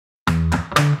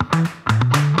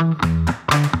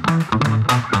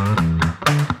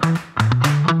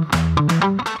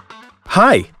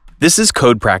Hi, this is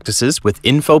Code Practices with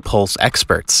Infopulse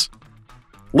Experts.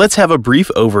 Let's have a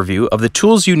brief overview of the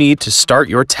tools you need to start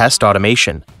your test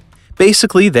automation.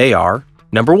 Basically, they are: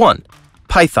 number 1,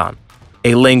 Python,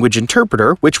 a language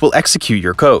interpreter which will execute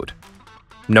your code.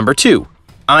 Number 2,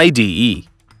 IDE,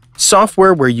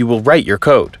 software where you will write your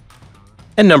code.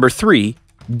 And number 3,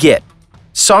 Git,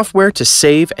 software to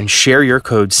save and share your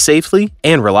code safely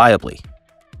and reliably.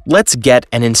 Let's get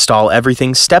and install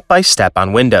everything step by step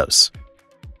on Windows.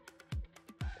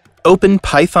 Open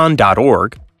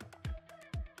python.org,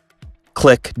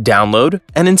 click Download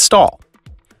and Install.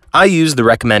 I use the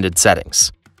recommended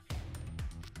settings.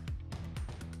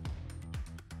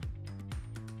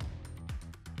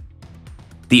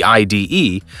 The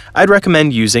IDE, I'd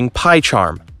recommend using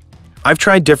PyCharm. I've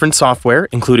tried different software,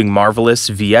 including Marvelous,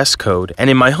 VS Code, and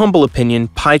in my humble opinion,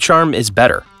 PyCharm is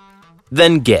better.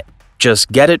 Then Git.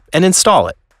 Just get it and install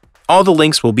it. All the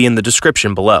links will be in the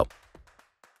description below.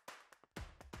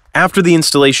 After the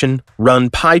installation, run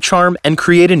PyCharm and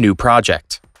create a new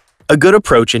project. A good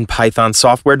approach in Python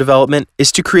software development is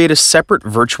to create a separate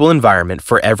virtual environment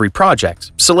for every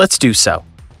project, so let's do so.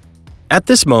 At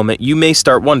this moment, you may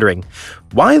start wondering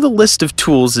why the list of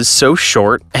tools is so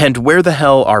short and where the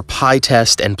hell are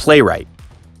PyTest and Playwright?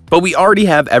 But we already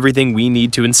have everything we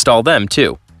need to install them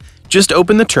too. Just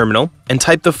open the terminal and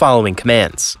type the following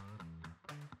commands: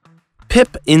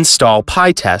 pip install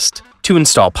pytest to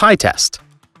install pytest,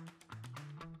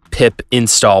 pip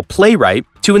install playwright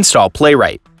to install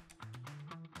playwright,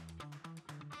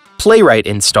 playwright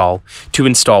install to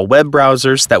install web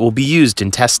browsers that will be used in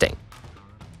testing.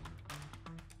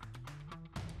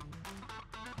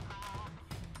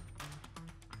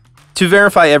 To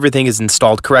verify everything is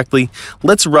installed correctly,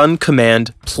 let's run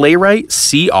command playwright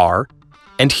cr.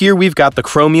 And here we've got the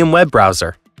Chromium web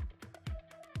browser.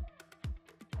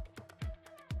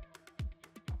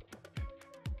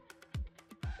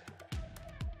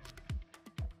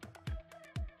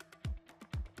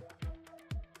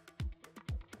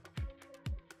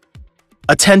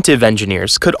 Attentive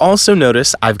engineers could also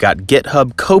notice I've got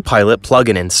GitHub Copilot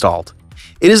plugin installed.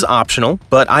 It is optional,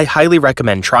 but I highly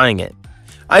recommend trying it.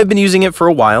 I've been using it for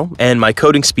a while, and my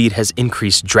coding speed has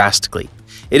increased drastically.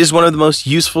 It is one of the most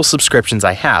useful subscriptions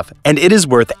I have, and it is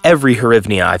worth every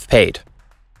hryvnia I've paid.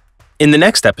 In the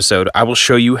next episode, I will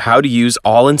show you how to use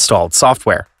all installed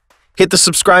software. Hit the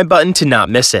subscribe button to not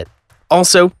miss it.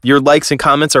 Also, your likes and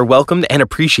comments are welcomed and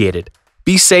appreciated.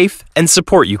 Be safe and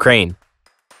support Ukraine.